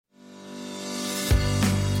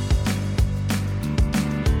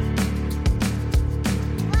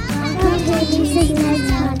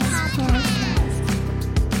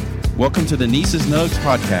Welcome to the Nieces Nugs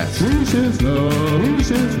podcast. Nieces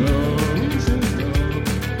Nugs.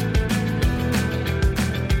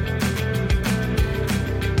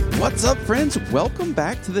 What's up, friends? Welcome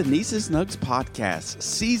back to the Nieces Nugs podcast,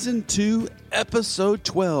 season 2, episode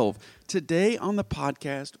 12. Today on the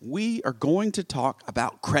podcast, we are going to talk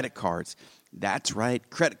about credit cards. That's right,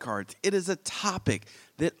 credit cards. It is a topic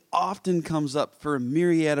that often comes up for a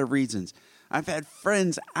myriad of reasons. I've had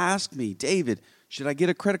friends ask me, David, should I get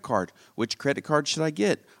a credit card? Which credit card should I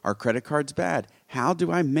get? Are credit cards bad? How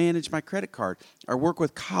do I manage my credit card? I work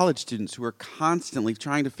with college students who are constantly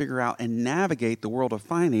trying to figure out and navigate the world of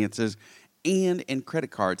finances and in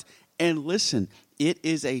credit cards. And listen, it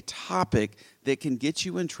is a topic that can get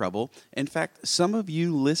you in trouble. In fact, some of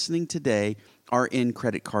you listening today are in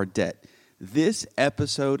credit card debt. This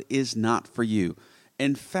episode is not for you.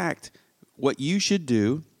 In fact, what you should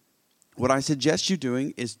do, what I suggest you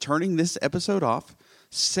doing is turning this episode off,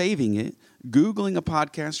 saving it, Googling a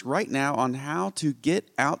podcast right now on how to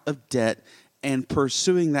get out of debt and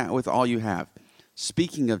pursuing that with all you have.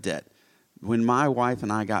 Speaking of debt, when my wife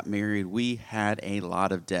and I got married, we had a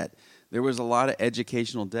lot of debt. There was a lot of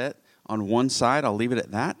educational debt on one side. I'll leave it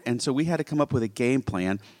at that. And so we had to come up with a game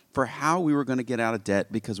plan for how we were going to get out of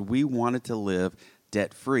debt because we wanted to live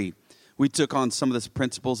debt-free. We took on some of the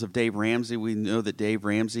principles of Dave Ramsey. We know that Dave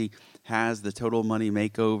Ramsey has the total money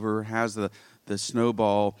makeover, has the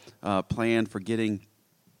snowball plan for getting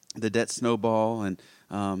the debt snowball and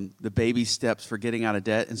the baby steps for getting out of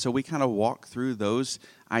debt. And so we kind of walked through those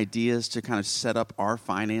ideas to kind of set up our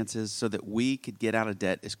finances so that we could get out of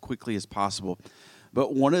debt as quickly as possible.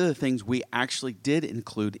 But one of the things we actually did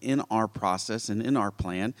include in our process and in our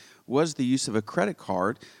plan was the use of a credit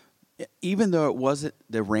card, even though it wasn't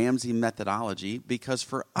the Ramsey methodology, because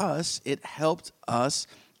for us, it helped us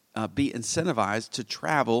be incentivized to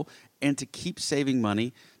travel and to keep saving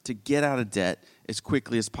money to get out of debt as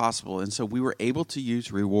quickly as possible. And so we were able to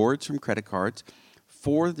use rewards from credit cards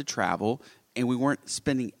for the travel, and we weren't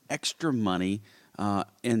spending extra money.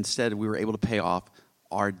 Instead, we were able to pay off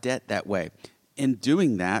our debt that way. In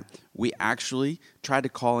doing that, we actually tried to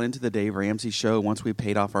call into the Dave Ramsey show once we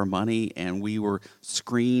paid off our money, and we were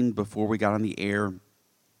screened before we got on the air,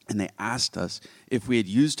 and they asked us if we had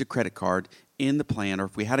used a credit card in the plan or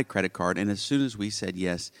if we had a credit card, and as soon as we said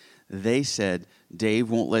yes, they said, Dave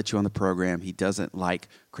won't let you on the program. He doesn't like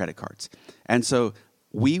credit cards. And so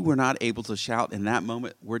we were not able to shout in that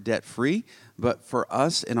moment, we're debt-free. But for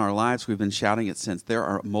us in our lives, we've been shouting it since. There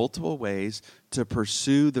are multiple ways to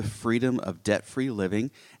pursue the freedom of debt-free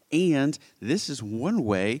living. And this is one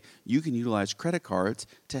way you can utilize credit cards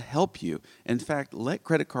to help you. In fact, let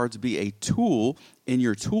credit cards be a tool in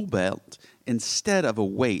your tool belt instead of a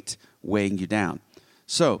weight weighing you down.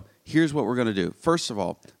 So here's what we're going to do. First of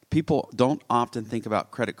all, people don't often think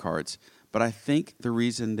about credit cards, but I think the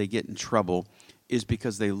reason they get in trouble is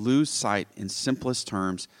because they lose sight in simplest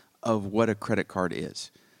terms of what a credit card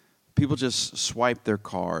is. People just swipe their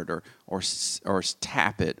card or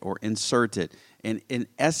tap it or insert it. And in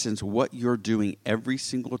essence, what you're doing every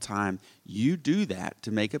single time you do that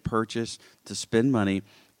to make a purchase, to spend money,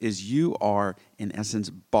 is you are, in essence,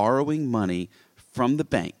 borrowing money from the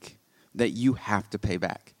bank that you have to pay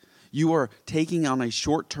back. You are taking on a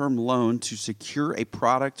short-term loan to secure a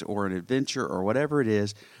product or an adventure or whatever it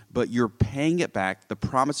is, but you're paying it back, the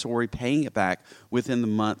promissory paying it back within the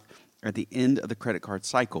month at the end of the credit card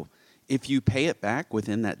cycle. If you pay it back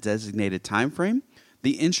within that designated time frame,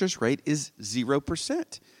 the interest rate is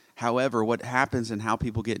 0%. However, what happens and how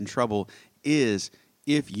people get in trouble is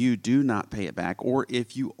if you do not pay it back or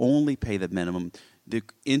if you only pay the minimum, the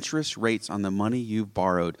interest rates on the money you've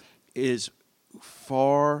borrowed is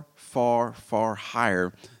far, far, far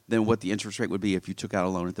higher than what the interest rate would be if you took out a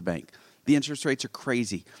loan at the bank. The interest rates are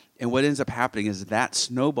crazy. And what ends up happening is that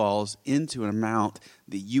snowballs into an amount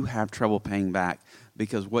that you have trouble paying back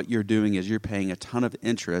because what you're doing is you're paying a ton of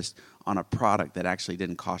interest on a product that actually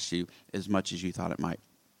didn't cost you as much as you thought it might.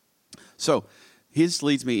 So this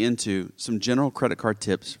leads me into some general credit card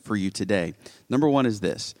tips for you today. Number one is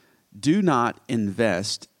this: do not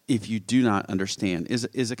invest if you do not understand.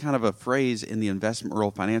 Is a kind of a phrase in the investment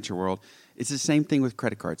world, financial world. It's the same thing with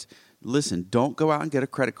credit cards. Listen, don't go out and get a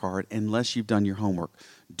credit card unless you've done your homework.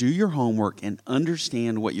 Do your homework and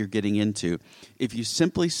understand what you're getting into. If you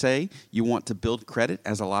simply say you want to build credit,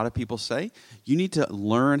 as a lot of people say, you need to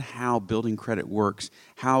learn how building credit works,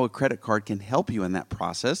 how a credit card can help you in that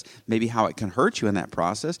process, maybe how it can hurt you in that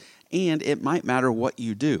process, and it might matter what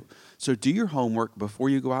you do. So do your homework before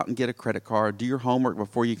you go out and get a credit card. Do your homework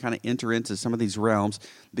before you kind of enter into some of these realms,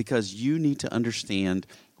 because you need to understand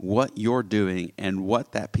what you're doing and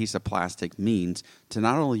what that piece of plastic means to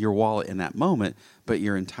not only your wallet in that moment, but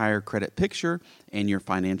your entire credit picture and your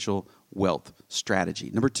financial wealth strategy.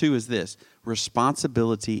 Number 2 is this: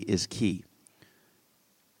 responsibility is key.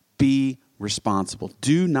 Be responsible.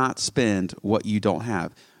 Do not spend what you don't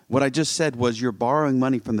have. What I just said was you're borrowing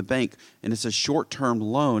money from the bank, and it's a short-term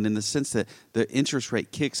loan in the sense that the interest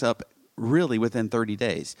rate kicks up really within 30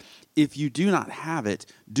 days. If you do not have it,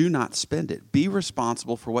 do not spend it. Be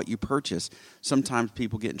responsible for what you purchase. Sometimes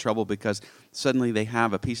people get in trouble because suddenly they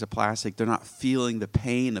have a piece of plastic. They're not feeling the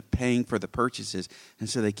pain of paying for the purchases, and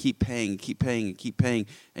so they keep paying and keep paying and keep paying.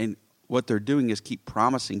 And what they're doing is keep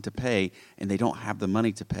promising to pay, and they don't have the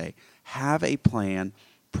money to pay. Have a plan.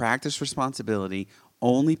 Practice responsibility.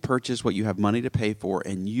 Only purchase what you have money to pay for,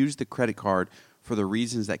 and use the credit card for the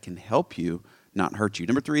reasons that can help you, not hurt you.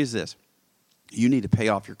 Number 3 is this: you need to pay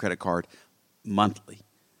off your credit card monthly,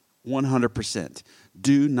 100%.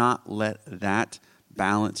 Do not let that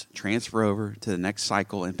balance transfer over to the next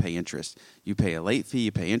cycle and pay interest. You pay a late fee,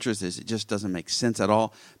 you pay interest. It just doesn't make sense at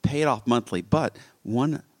all. Pay it off monthly. But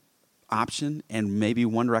one option and maybe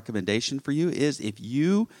one recommendation for you is, if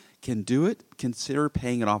you can do it, consider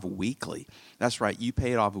paying it off weekly. That's right, you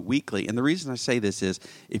pay it off weekly. And the reason I say this is,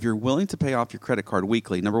 if you're willing to pay off your credit card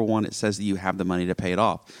weekly, number 1, it says that you have the money to pay it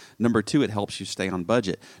off. Number 2, it helps you stay on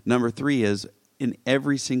budget. Number 3 is, in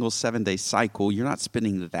every single 7-day cycle, you're not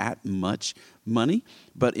spending that much money,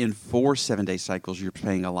 but in 4 7-day cycles, you're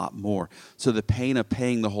paying a lot more. So the pain of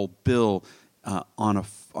paying the whole bill on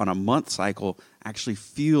a month cycle actually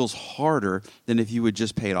feels harder than if you would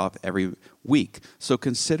just pay it off every week. So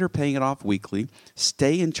consider paying it off weekly.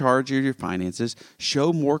 Stay in charge of your finances.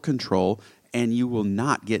 Show more control, and you will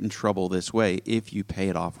not get in trouble this way if you pay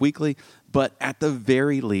it off weekly. But at the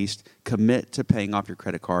very least, commit to paying off your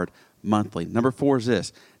credit card monthly. Number 4 is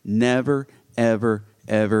this: never, ever,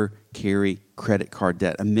 ever carry credit card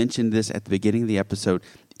debt. I mentioned this at the beginning of the episode.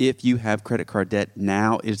 If you have credit card debt,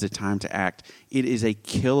 now is the time to act. It is a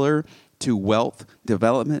killer to wealth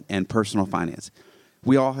development and personal finance.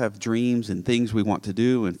 We all have dreams and things we want to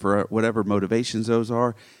do, and for whatever motivations those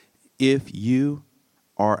are, if you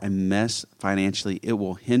are a mess financially, it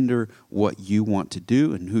will hinder what you want to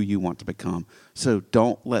do and who you want to become. So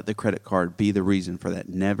don't let the credit card be the reason for that.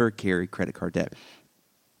 Never carry credit card debt.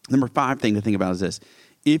 Number 5 thing to think about is this: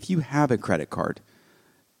 if you have a credit card,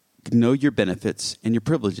 know your benefits and your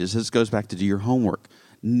privileges. This goes back to do your homework.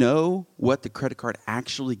 Know what the credit card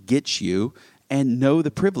actually gets you, and know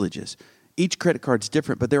the privileges. Each credit card's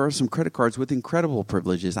different, but there are some credit cards with incredible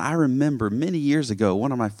privileges. I remember many years ago,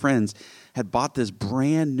 one of my friends had bought this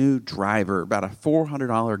brand new driver, about a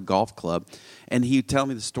 $400 golf club, and he'd tell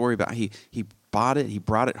me the story about he bought it, he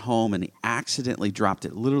brought it home, and he accidentally dropped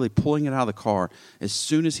it, literally pulling it out of the car. As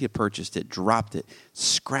soon as he had purchased it, dropped it,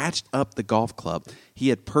 scratched up the golf club. He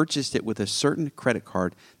had purchased it with a certain credit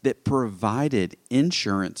card that provided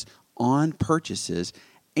insurance on purchases,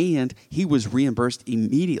 and he was reimbursed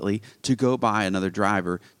immediately to go buy another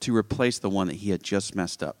driver to replace the one that he had just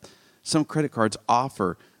messed up. Some credit cards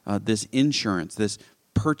offer this insurance, this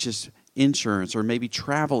purchase insurance, or maybe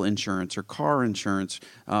travel insurance or car insurance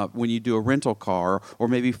when you do a rental car, or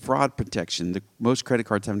maybe fraud protection. Most credit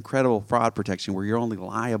cards have incredible fraud protection where you're only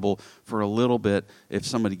liable for a little bit if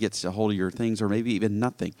somebody gets a hold of your things, or maybe even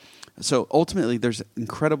nothing. So ultimately, there's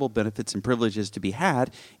incredible benefits and privileges to be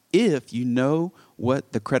had if you know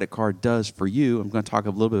what the credit card does for you. I'm going to talk a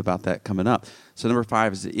little bit about that coming up. So number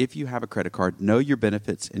 5 is that if you have a credit card, know your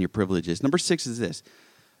benefits and your privileges. Number 6 is this: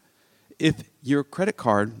 if your credit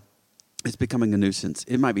card is becoming a nuisance,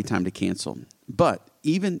 it might be time to cancel. But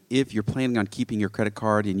even if you're planning on keeping your credit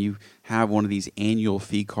card and you have one of these annual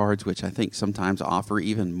fee cards, which I think sometimes offer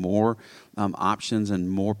even more options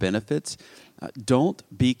and more benefits, don't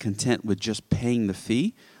be content with just paying the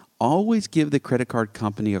fee. Always give the credit card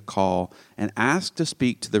company a call and ask to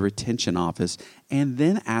speak to the retention office, and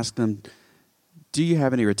then ask them, do you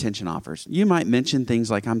have any retention offers? You might mention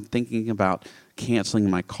things like, I'm thinking about canceling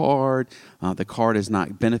my card. The card is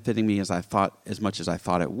not benefiting me as much as I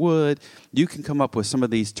thought it would. You can come up with some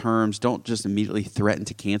of these terms. Don't just immediately threaten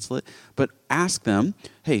to cancel it, but ask them,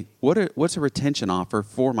 hey, what's a retention offer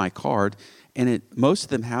for my card? And most of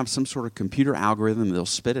them have some sort of computer algorithm. They'll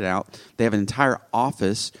spit it out. They have an entire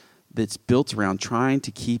office that's built around trying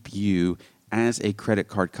to keep you as a credit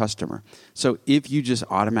card customer. So if you just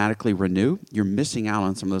automatically renew, you're missing out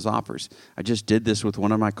on some of those offers. I just did this with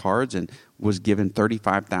one of my cards and was given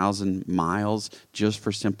 35,000 miles just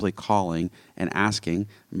for simply calling and asking.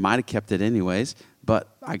 Might have kept it anyways,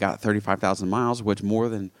 but I got 35,000 miles, which more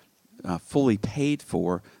than fully paid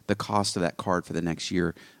for the cost of that card for the next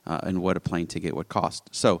year and what a plane ticket would cost.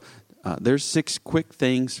 So there's 6 quick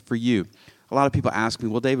things for you. A lot of people ask me,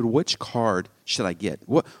 well, David, which card should I get?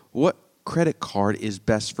 What credit card is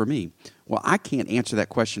best for me? Well, I can't answer that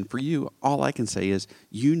question for you. All I can say is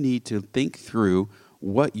you need to think through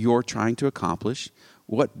what you're trying to accomplish,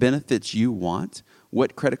 what benefits you want,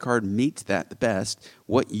 what credit card meets that the best,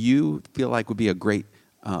 what you feel like would be a great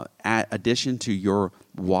addition to your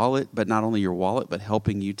wallet, but not only your wallet, but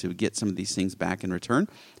helping you to get some of these things back in return,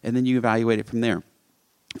 and then you evaluate it from there.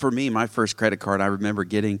 For me, my first credit card, I remember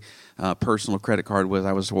getting a personal credit card was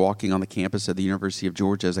I was walking on the campus of the University of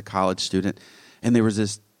Georgia as a college student, and there was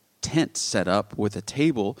this tent set up with a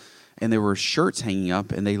table, and there were shirts hanging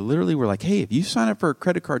up, and they literally were like, hey, if you sign up for a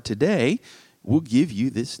credit card today, we'll give you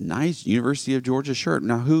this nice University of Georgia shirt.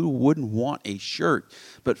 Now, who wouldn't want a shirt?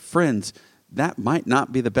 But friends, that might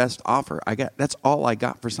not be the best offer. That's all I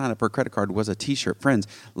got for sign up for a credit card was a T-shirt. Friends,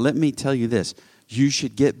 let me tell you this. You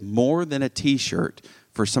should get more than a T-shirt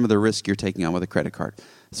for some of the risk you're taking on with a credit card.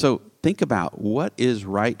 So think about what is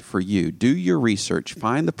right for you. Do your research.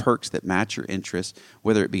 Find the perks that match your interests,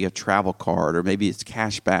 whether it be a travel card or maybe it's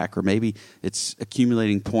cash back or maybe it's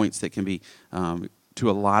accumulating points that can be to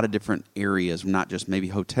a lot of different areas, not just maybe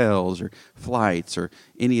hotels or flights or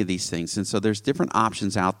any of these things. And so there's different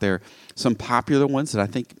options out there. Some popular ones that I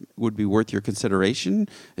think would be worth your consideration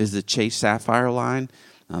is the Chase Sapphire line,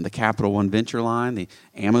 the Capital One Venture line. The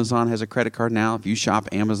Amazon has a credit card now. If you shop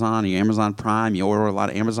Amazon, your Amazon Prime, you order a lot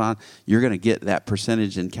of Amazon, you're going to get that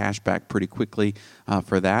percentage in cash back pretty quickly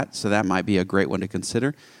for that. So that might be a great one to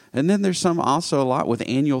consider. And then there's some also a lot with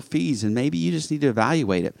annual fees, and maybe you just need to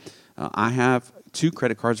evaluate it. I have 2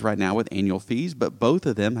 credit cards right now with annual fees, but both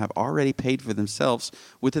of them have already paid for themselves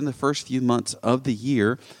within the first few months of the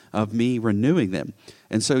year of me renewing them.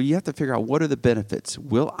 And so you have to figure out what are the benefits.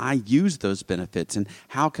 Will I use those benefits, and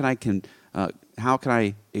how can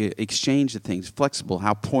I exchange the things? Flexible,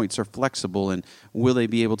 how points are flexible, and will they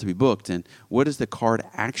be able to be booked? And what is the card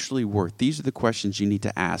actually worth? These are the questions you need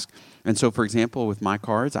to ask. And so, for example, with my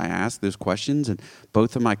cards, I asked those questions, and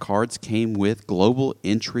both of my cards came with Global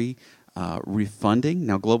Entry refunding.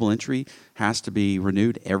 Now, Global Entry has to be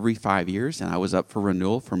renewed every 5 years, and I was up for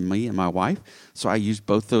renewal for me and my wife. So I used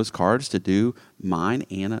both those cards to do mine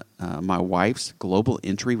and my wife's Global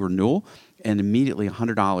Entry renewal, and immediately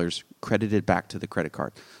 $100 credited back to the credit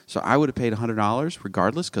card. So I would have paid $100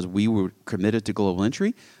 regardless because we were committed to Global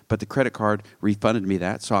Entry, but the credit card refunded me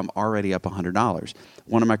that, so I'm already up $100.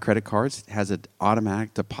 One of my credit cards has an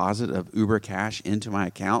automatic deposit of Uber Cash into my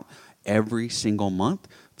account every single month,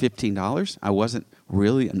 $15. I wasn't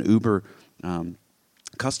really an Uber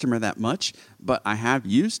customer that much, but I have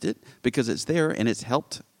used it because it's there and it's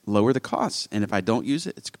helped lower the costs. And if I don't use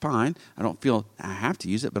it, it's fine. I don't feel I have to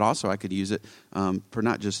use it, but also I could use it for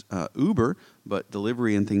not just Uber, but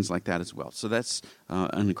delivery and things like that as well. So that's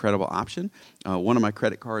an incredible option. One of my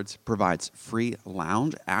credit cards provides free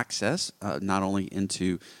lounge access, not only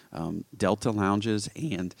into Delta lounges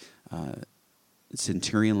and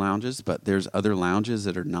Centurion lounges, but there's other lounges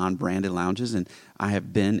that are non-branded lounges, and I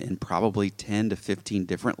have been in probably 10 to 15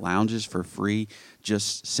 different lounges for free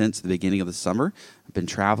just since the beginning of the summer. I've been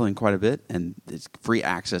traveling quite a bit, and it's free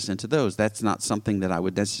access into those. That's not something that I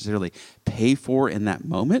would necessarily pay for in that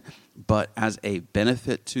moment, but as a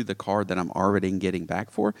benefit to the card that I'm already getting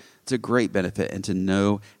back for, it's a great benefit, and to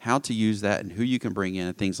know how to use that and who you can bring in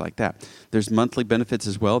and things like that. There's monthly benefits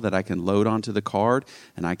as well that I can load onto the card,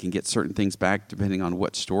 and I can get certain things back depending on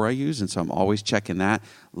what store I use, and so I'm always checking that,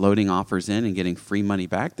 loading offers in and getting free money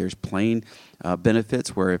back. There's plain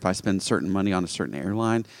benefits where if I spend certain money on a certain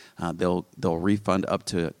airline, they'll refund up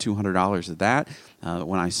to $200 of that.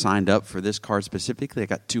 When I signed up for this card specifically, I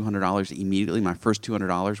got $200 immediately. My first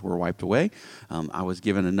 $200 were wiped away. I was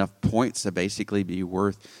given enough points to basically be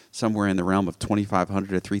worth somewhere in the realm of $2,500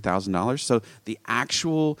 to $3,000. So the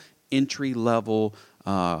actual entry level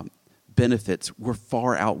benefits were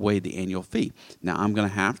far outweighed the annual fee. Now, I'm going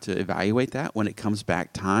to have to evaluate that when it comes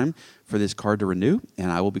back time for this card to renew,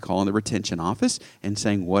 and I will be calling the retention office and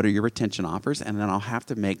saying, what are your retention offers? And then I'll have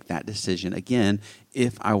to make that decision again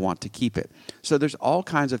if I want to keep it. So there's all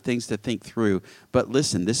kinds of things to think through, but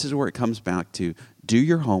listen, this is where it comes back to do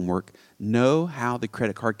your homework, know how the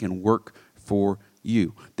credit card can work for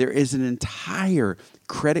you. There is an entire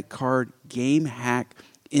credit card game hack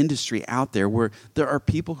industry out there where there are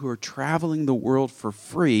people who are traveling the world for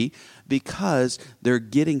free because they're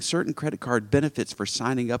getting certain credit card benefits for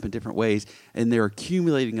signing up in different ways, and they're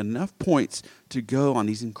accumulating enough points to go on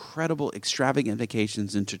these incredible, extravagant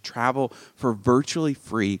vacations and to travel for virtually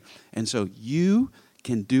free. And so you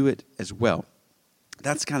can do it as well.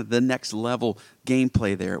 That's kind of the next level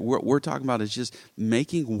gameplay there. What we're talking about is just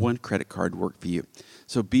making one credit card work for you.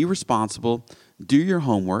 So be responsible, do your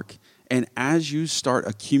homework, and as you start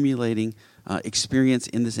accumulating experience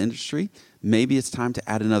in this industry, maybe it's time to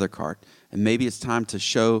add another card. And maybe it's time to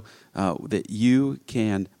show that you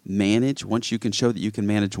can manage. Once you can show that you can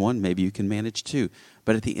manage one, maybe you can manage two.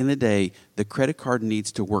 But at the end of the day, the credit card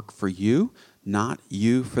needs to work for you, not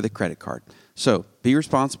you for the credit card. So be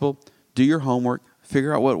responsible, do your homework,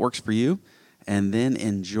 figure out what works for you, and then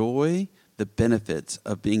enjoy the benefits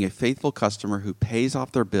of being a faithful customer who pays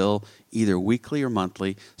off their bill either weekly or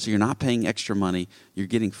monthly. So you're not paying extra money. You're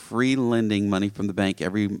getting free lending money from the bank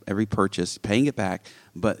every purchase, paying it back,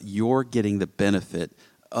 but you're getting the benefit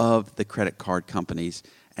of the credit card companies.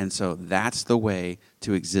 And so that's the way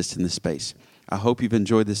to exist in this space. I hope you've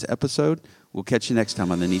enjoyed this episode. We'll catch you next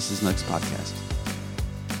time on the Niece's Nugs podcast.